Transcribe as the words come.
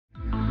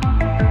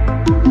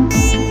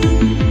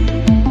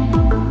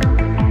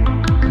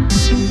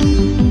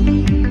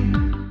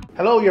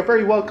Hello, you're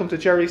very welcome to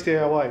Gerry's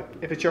DIY.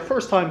 If it's your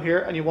first time here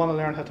and you want to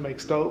learn how to make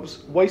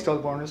stoves, waste oil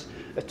burners,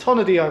 a ton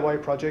of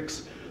DIY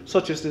projects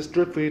such as this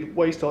drip feed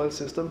waste oil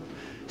system,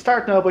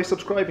 start now by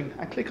subscribing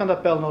and click on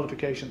that bell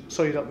notification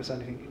so you don't miss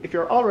anything. If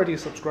you're already a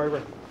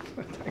subscriber,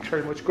 thanks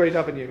very much, great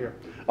having you here.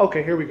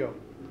 Okay, here we go.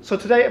 So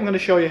today I'm going to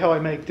show you how I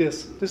make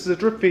this. This is a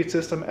drip feed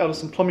system out of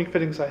some plumbing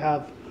fittings I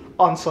have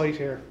on site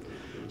here.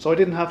 So I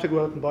didn't have to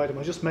go out and buy them,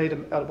 I just made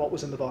them out of what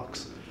was in the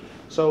box.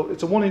 So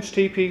it's a 1-inch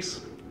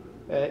T-piece,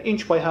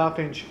 inch by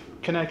half-inch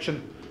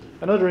connection,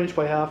 another inch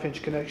by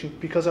half-inch connection,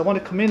 because I want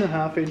to come in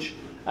 1/2 inch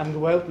and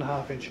go out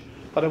 1/2 inch,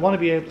 but I want to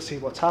be able to see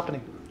what's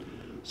happening.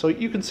 So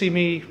you can see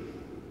me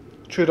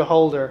through the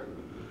hole there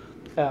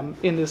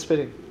in this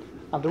fitting,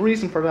 and the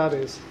reason for that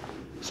is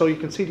so you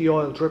can see the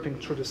oil dripping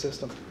through the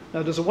system.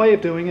 Now there's a way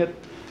of doing it.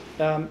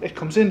 It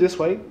comes in this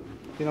way,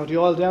 you know, the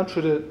oil down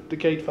through the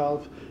gate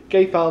valve.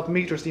 Gate valve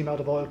meters the amount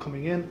of oil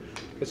coming in.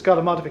 It's got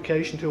a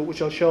modification to it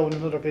which I'll show in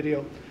another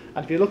video.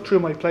 And if you look through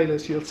my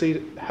playlist, you'll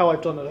see how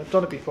I've done it. I've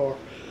done it before.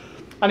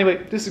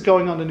 Anyway, this is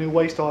going on the new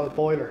waste oil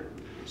boiler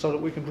so that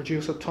we can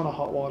produce a ton of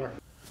hot water.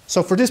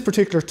 So for this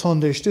particular ton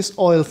dish, this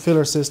oil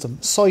filler system,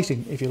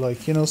 sighting if you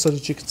like, you know, so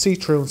that you can see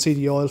through and see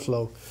the oil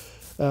flow,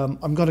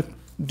 I'm going to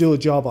do a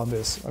job on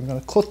this. I'm going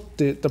to cut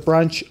the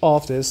branch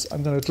off this.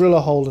 I'm going to drill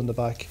a hole in the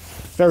back.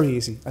 Very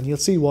easy, and you'll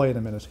see why in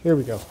a minute. Here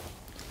we go.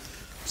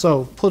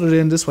 So put it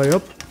in this way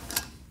up,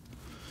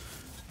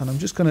 and I'm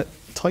just going to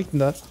tighten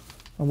that,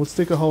 and we'll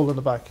stick a hole in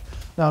the back.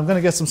 Now I'm going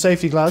to get some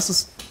safety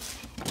glasses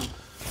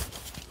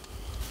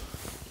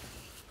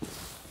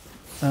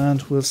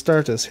and we'll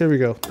start this. Here we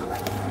go.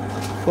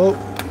 Oh,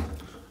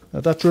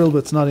 now that drill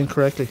bit's not in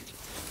correctly,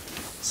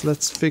 so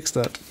let's fix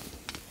that.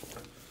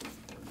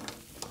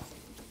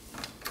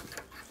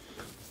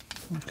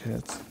 Okay,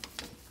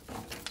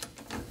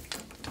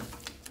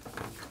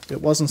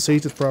 it wasn't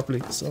seated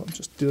properly, so I'll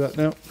just do that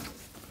now.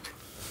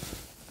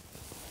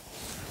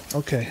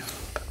 Okay,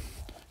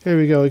 here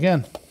we go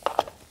again.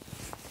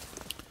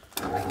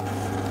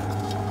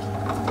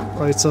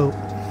 Right, so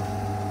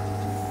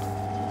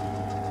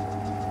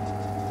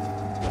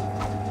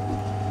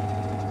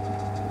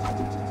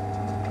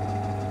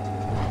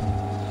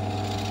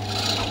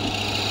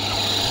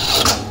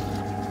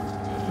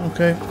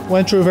okay,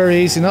 went through very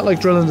easy, not like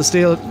drilling the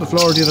steel the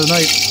floor the other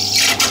night.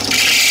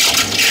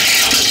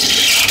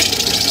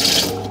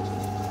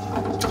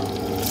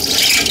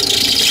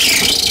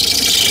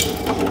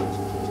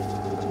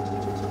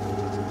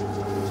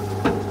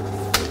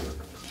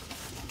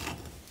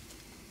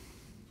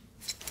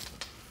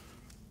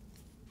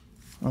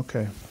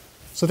 Okay,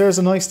 so there's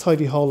a nice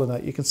tidy hole in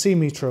that. You can see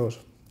me through it,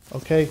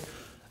 okay?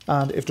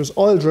 And if there's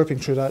oil dripping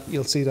through that,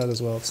 you'll see that as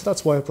well. So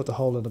that's why I put the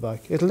hole in the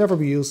back. It'll never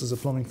be used as a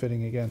plumbing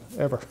fitting again,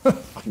 ever.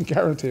 I can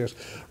guarantee it.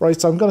 Right,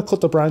 so I'm going to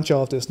cut the branch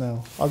off this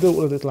now. I'll do it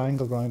with a little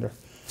angle grinder.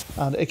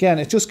 And again,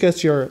 it just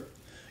gets your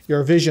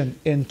vision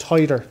in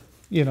tighter,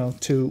 you know,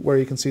 to where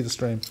you can see the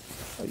stream.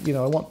 You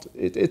know,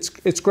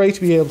 it's great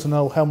to be able to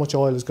know how much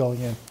oil is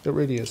going in. It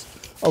really is.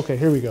 Okay,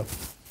 here we go.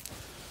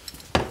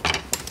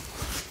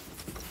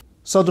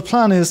 So the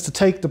plan is to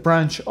take the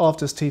branch off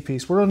this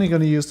T-piece. We're only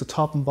going to use the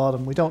top and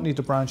bottom. We don't need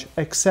the branch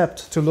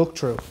except to look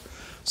through.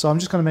 So I'm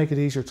just going to make it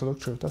easier to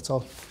look through. That's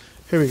all.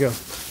 Here we go.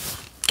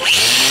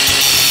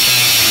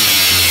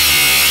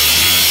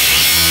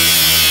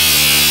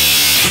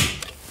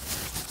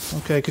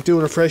 Okay, I could do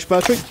it with a fresh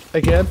battery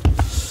again.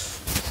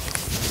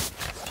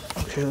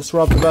 Okay, let's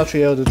rob the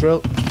battery out of the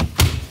drill.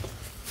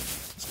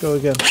 Let's go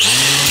again.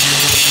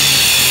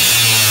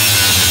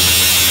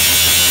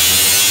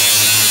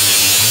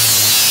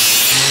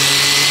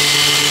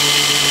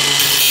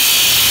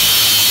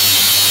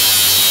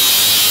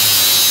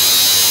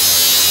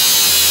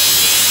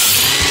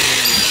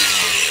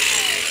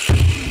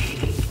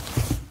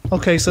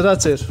 Okay, so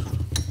that's it.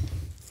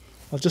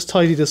 I'll just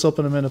tidy this up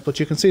in a minute, but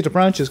you can see the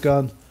branch is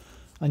gone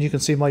and you can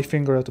see my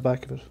finger out the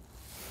back of it.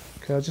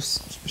 Okay, I'll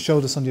just show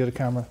this on the other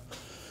camera.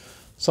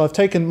 So I've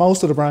taken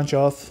most of the branch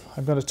off.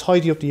 I'm going to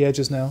tidy up the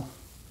edges now.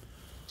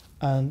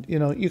 And you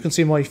know, you can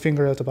see my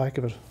finger out the back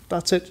of it.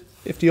 That's it.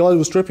 If the oil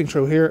was dripping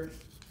through here,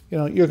 you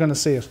know, you're going to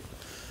see it.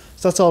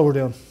 So that's all we're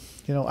doing.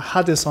 You know, I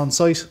had this on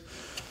site,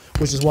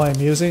 which is why I'm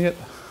using it.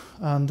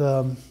 And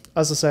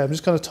as I say, I'm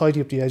just going to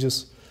tidy up the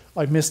edges.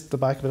 I missed the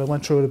back of it. I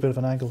went through it a bit of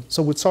an angle.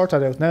 So we'll sort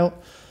that out now.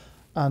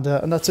 And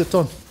that's it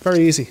done.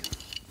 Very easy.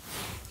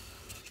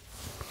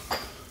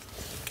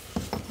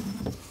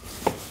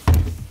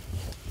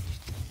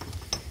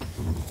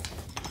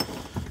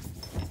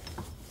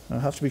 I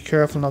have to be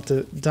careful not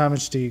to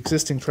damage the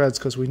existing threads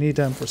because we need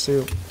them for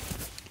seal.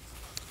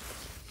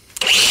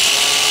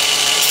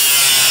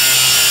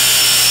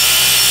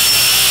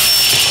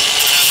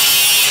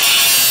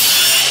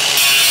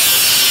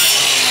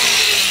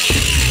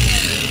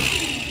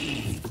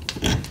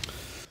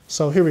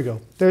 So here we go.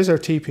 There's our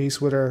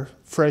T-piece with our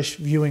fresh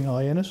viewing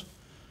eye in it,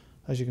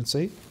 as you can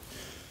see.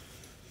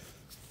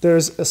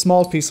 There's a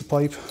small piece of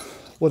pipe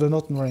with a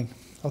nut and ring.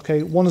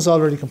 Okay, one is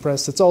already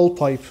compressed. It's old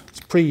pipe.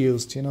 It's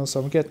pre-used, you know, so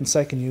I'm getting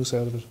second use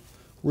out of it.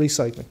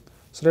 Recycling.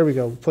 So there we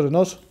go. Put a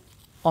nut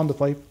on the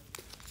pipe,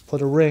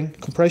 put a ring,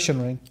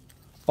 compression ring,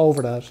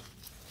 over that,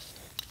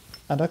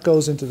 and that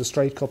goes into the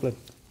straight coupling,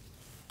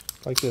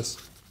 like this.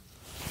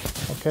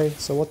 Okay,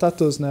 so what that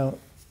does now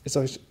is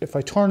if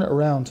I turn it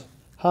around,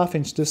 1/2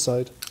 inch this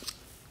side,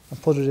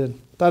 and put it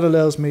in, that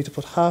allows me to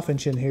put 1/2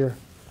 inch in here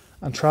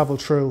and travel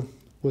through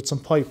with some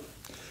pipe.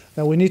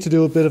 Now we need to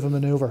do a bit of a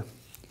manoeuvre.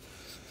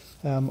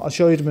 I'll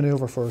show you the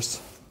manoeuvre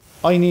first.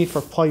 I need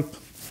for pipe,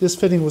 this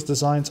fitting was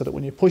designed so that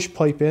when you push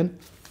pipe in,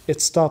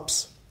 it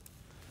stops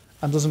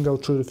and doesn't go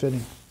through the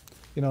fitting.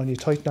 You know, and you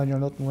tighten down your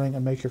nut and ring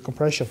and make your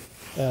compression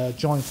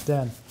joint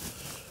then.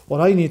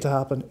 What I need to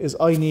happen is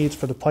I need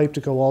for the pipe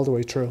to go all the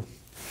way through.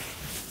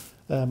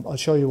 I'll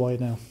show you why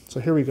now. So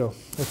here we go.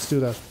 Let's do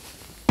that.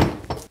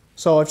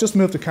 So I've just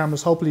moved the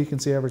cameras. Hopefully you can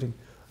see everything.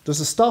 There's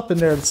a stop in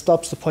there that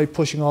stops the pipe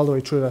pushing all the way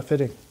through that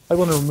fitting. I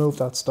want to remove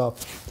that stop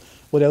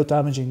without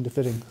damaging the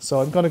fitting. So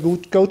I'm going to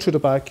go through the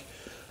back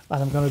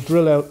and I'm going to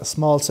drill out a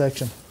small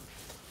section.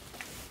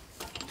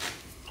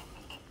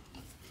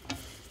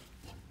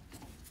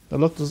 Now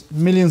look, there's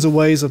millions of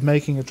ways of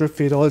making a drip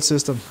feed oil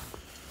system.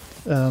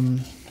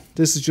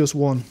 This is just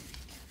one.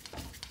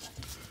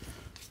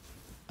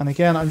 And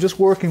again, I'm just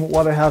working with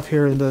what I have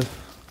here in the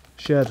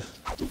shed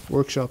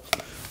workshop.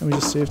 Let me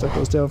just see if that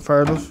goes down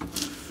far enough.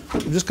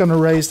 I'm just going to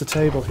raise the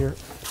table here.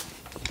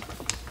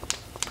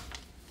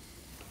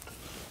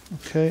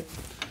 Okay,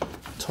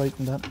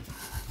 tighten that.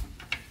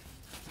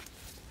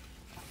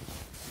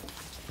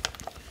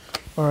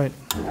 All right.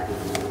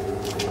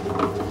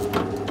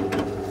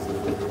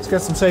 Let's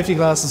get some safety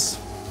glasses.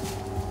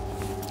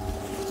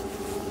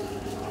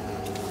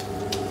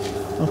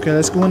 Okay,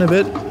 let's go in a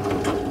bit.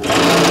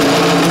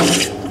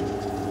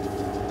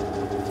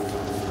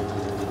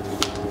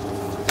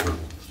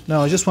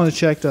 Now I just want to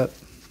check that.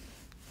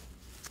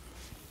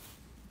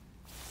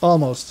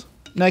 Almost.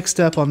 Next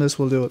step on this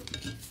will do it.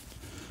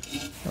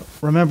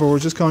 Remember, we're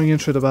just going in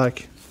through the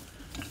back.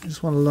 I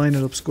just want to line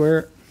it up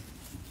square.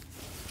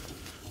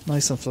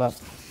 Nice and flat.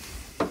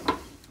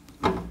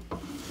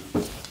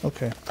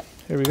 Okay,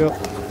 here we go.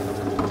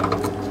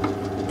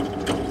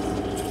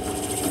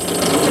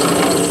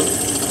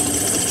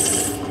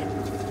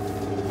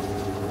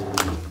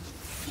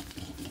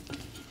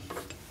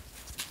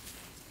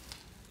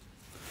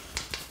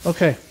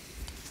 Okay,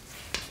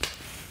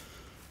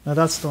 now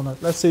that's done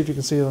it. Let's see if you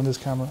can see it on this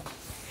camera.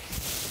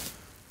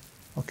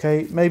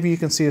 Okay, maybe you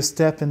can see a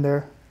step in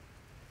there.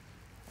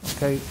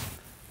 Okay,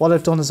 what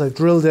I've done is I've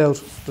drilled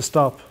out the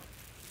stop.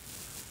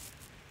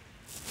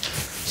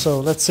 So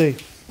let's see.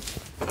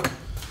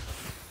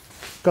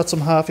 Got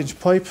some 1/2 inch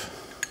pipe.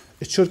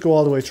 It should go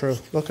all the way through.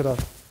 Look at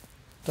that.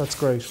 That's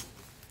great.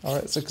 All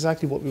right, it's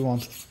exactly what we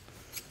want.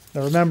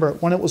 Now remember,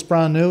 when it was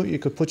brand new, you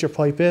could put your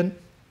pipe in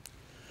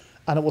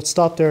and it would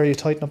stop there, you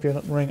tighten up your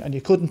nut and ring, and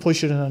you couldn't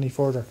push it in any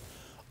further.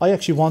 I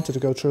actually wanted to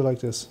go through like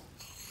this.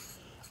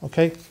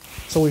 Okay,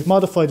 so we've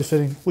modified the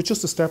fitting with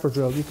just a stepper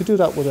drill. You could do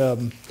that with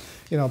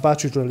you know, a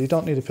battery drill. You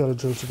don't need a pillar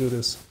drill to do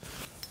this.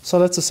 So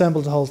let's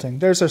assemble the whole thing.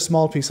 There's our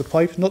small piece of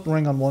pipe, nut and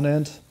ring on one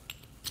end.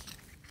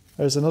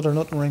 There's another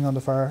nut and ring on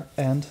the far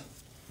end.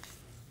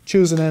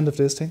 Choose an end of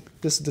this thing.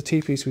 This is the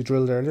T-piece we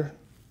drilled earlier.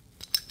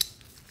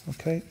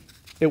 Okay,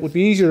 it would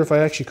be easier if I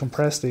actually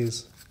compressed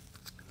these.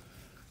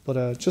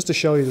 But just to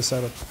show you the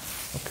setup.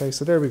 Okay,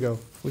 so there we go.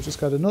 We just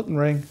got a nut and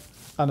ring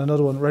and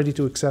another one ready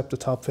to accept the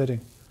top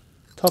fitting.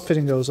 Top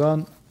fitting goes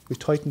on, we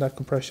tighten that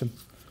compression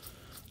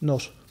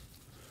nut.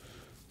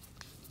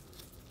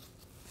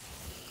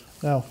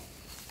 Now,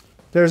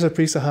 there's a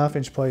piece of 1/2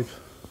 inch pipe.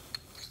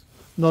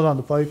 Nut on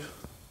the pipe.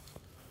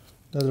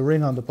 There's a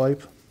ring on the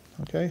pipe,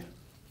 okay?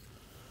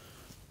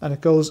 And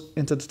it goes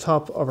into the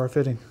top of our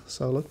fitting.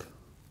 So look.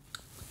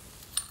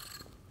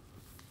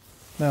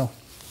 Now,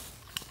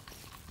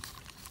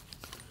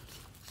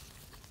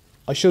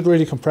 I should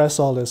really compress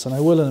all this, and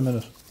I will in a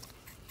minute.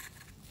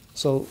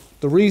 So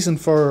the reason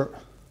for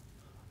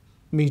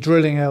me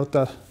drilling out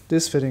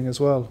this fitting as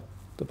well,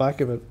 the back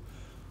of it,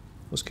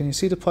 was, can you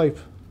see the pipe?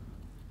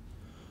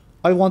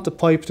 I want the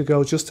pipe to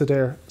go just to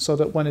there, so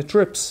that when it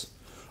drips,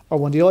 or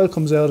when the oil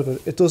comes out of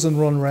it, it doesn't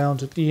run around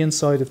the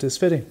inside of this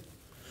fitting.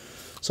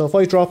 So if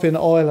I drop in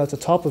oil at the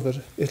top of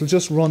it, it'll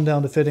just run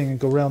down the fitting and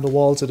go around the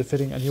walls of the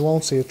fitting, and you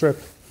won't see it drip.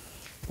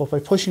 But by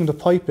pushing the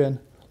pipe in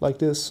like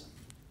this,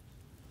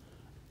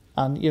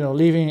 and you know,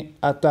 leaving it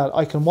at that,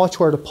 I can watch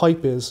where the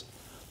pipe is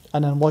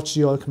and then watch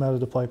the oil come out of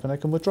the pipe, and I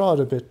can withdraw it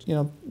a bit, you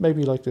know,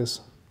 maybe like this.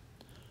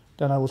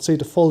 Then I will see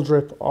the full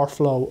drip or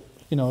flow,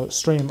 you know,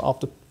 stream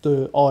of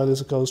the oil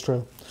as it goes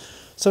through.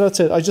 So that's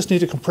it. I just need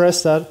to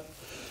compress that.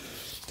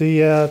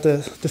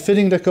 The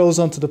fitting that goes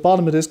onto the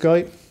bottom of this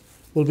guy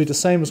will be the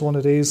same as one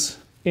of these,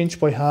 inch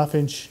by 1/2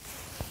 inch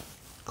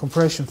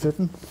compression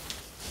fitting,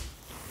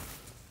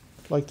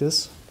 like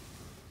this.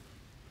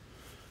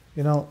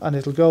 You know, and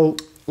it'll go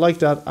like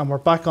that, and we're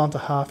back onto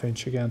 1/2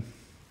 inch again.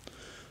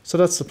 So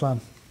that's the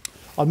plan.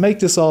 I'll make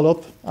this all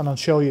up and I'll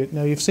show you.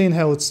 Now you've seen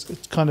how it's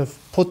kind of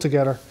put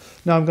together.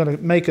 Now I'm going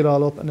to make it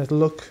all up and it'll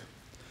look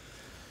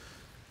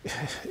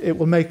it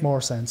will make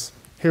more sense.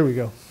 Here we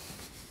go.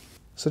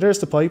 So there's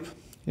the pipe,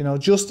 you know,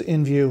 just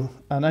in view,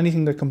 and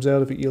anything that comes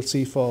out of it you'll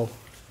see fall.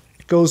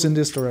 It goes in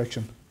this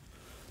direction.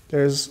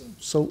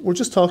 So we're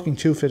just talking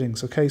 2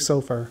 fittings, okay, so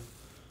far,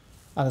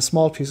 and a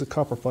small piece of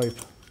copper pipe.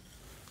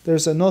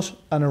 There's a nut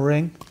and a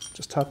ring.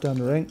 Just tap down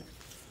the ring.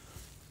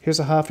 Here's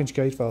a 1/2 inch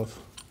gate valve.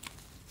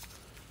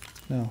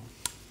 Now,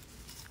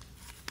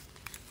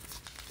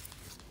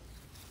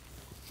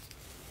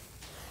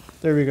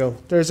 there we go.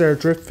 There's our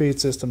drip feed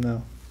system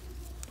now.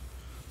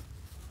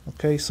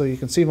 Okay, so you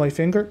can see my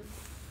finger.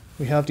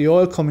 We have the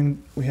oil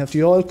coming. We have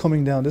the oil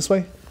coming down this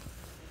way.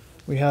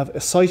 We have a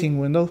sighting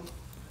window.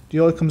 The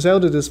oil comes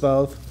out of this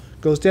valve,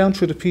 goes down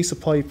through the piece of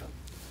pipe,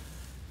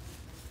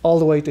 all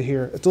the way to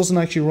here. It doesn't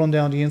actually run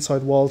down the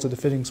inside walls of the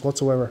fittings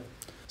whatsoever.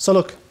 So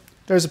look,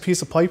 there's a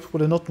piece of pipe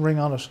with a nut and ring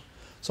on it.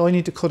 So I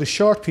need to cut a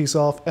short piece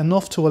off,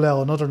 enough to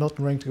allow another nut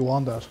and ring to go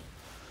on that.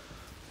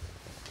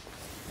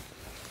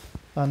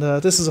 And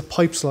this is a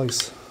pipe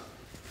slice.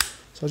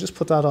 So I just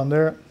put that on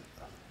there.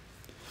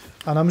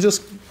 And I'm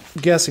just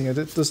guessing it.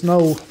 There's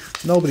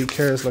nobody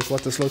cares like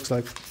what this looks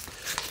like.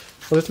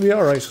 But it'll be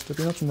alright. There'll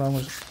be nothing wrong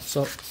with it.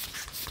 So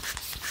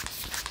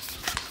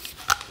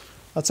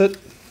that's it.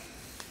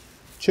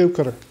 Tube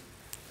cutter.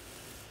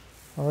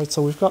 Alright,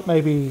 so we've got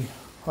maybe,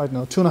 I don't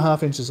know,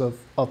 2.5 inches of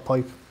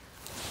pipe.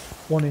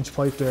 1 inch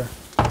pipe there.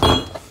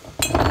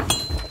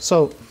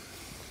 So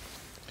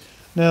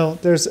now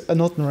there's a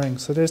nut and ring.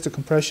 So there's the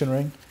compression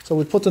ring. So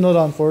we'll put the nut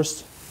on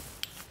first.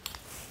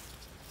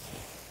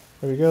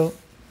 There we go.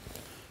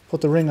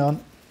 Put the ring on.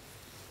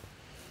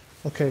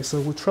 Okay, so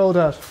we'll throw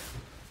that.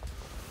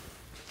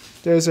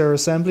 There's our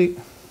assembly.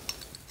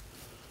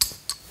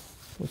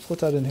 We'll put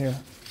that in here.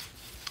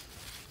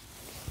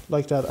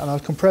 Like that. And I'll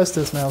compress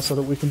this now so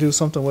that we can do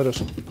something with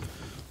it.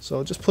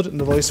 So just put it in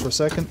the vise for a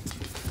second.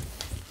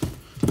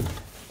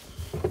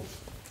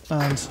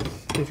 And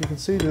if you can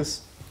see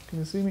this, can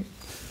you see me?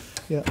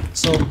 Yeah,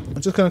 so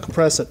I'm just going to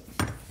compress it.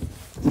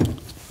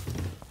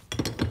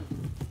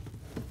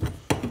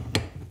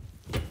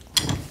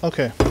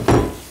 Okay,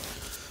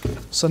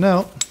 so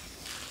now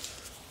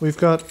we've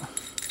got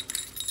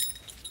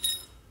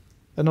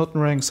a nut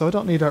and ring, so I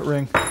don't need that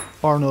ring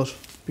or nut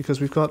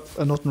because we've got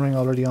a nut and ring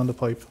already on the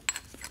pipe.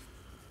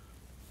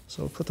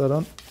 So put that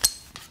on,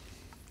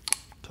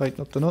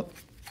 tighten up the nut.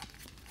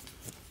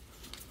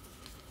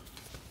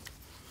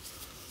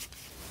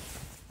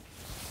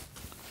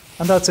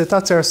 And that's it,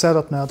 that's our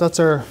setup now, that's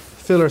our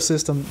filler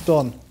system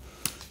done.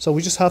 So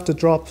we just have to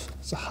drop,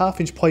 it's a 1/2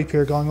 inch pipe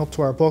here going up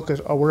to our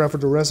bucket or wherever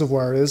the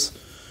reservoir is,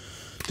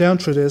 down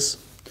through this.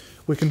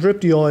 We can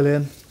drip the oil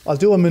in. I'll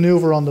do a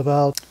maneuver on the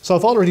valve. So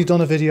I've already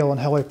done a video on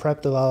how I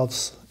prep the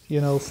valves, you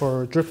know,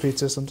 for drip feed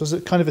systems. There's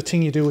a kind of a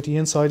thing you do with the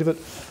inside of it.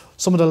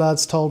 Some of the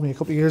lads told me a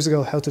couple of years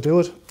ago how to do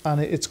it,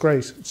 and it's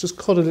great. It's just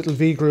cut a little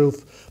V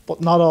groove, but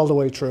not all the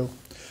way through.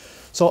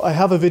 So I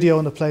have a video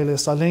in the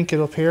playlist. I'll link it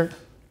up here.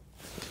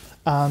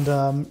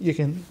 And you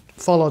can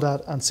follow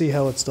that and see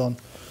how it's done.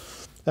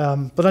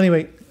 But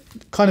anyway,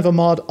 kind of a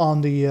mod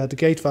on the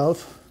gate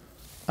valve,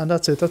 and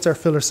that's it. That's our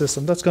filler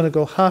system. That's going to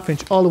go 1/2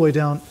 inch all the way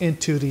down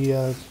into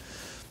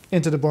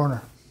the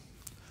burner.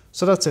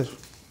 So that's it.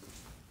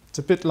 It's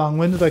a bit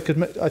long-winded.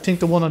 I think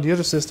the one on the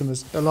other system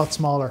is a lot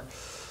smaller.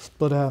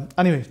 But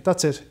anyway,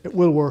 that's it. It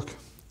will work,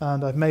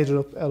 and I've made it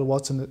up out of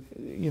what's in the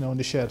in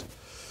the shed.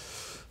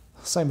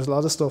 Same as a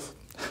lot of stuff.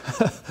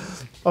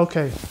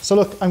 Okay, so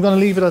look, I'm going to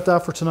leave it at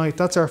that for tonight.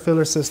 That's our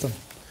filler system.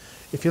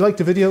 If you liked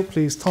the video,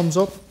 please thumbs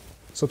up,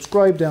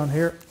 subscribe down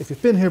here. If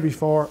you've been here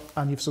before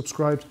and you've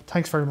subscribed,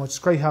 thanks very much. It's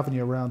great having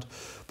you around.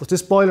 But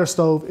this boiler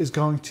stove is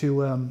going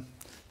to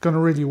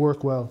really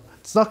work well.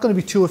 It's not going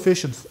to be too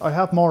efficient. I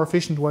have more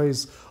efficient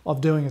ways of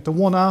doing it. The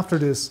one after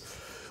this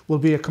will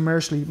be a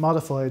commercially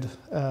modified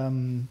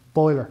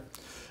boiler,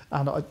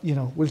 and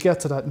we'll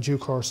get to that in due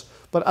course.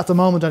 But at the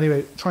moment,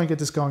 anyway, try and get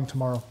this going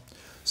tomorrow.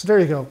 So there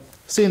you go.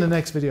 See you in the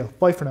next video.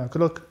 Bye for now.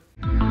 Good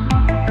luck.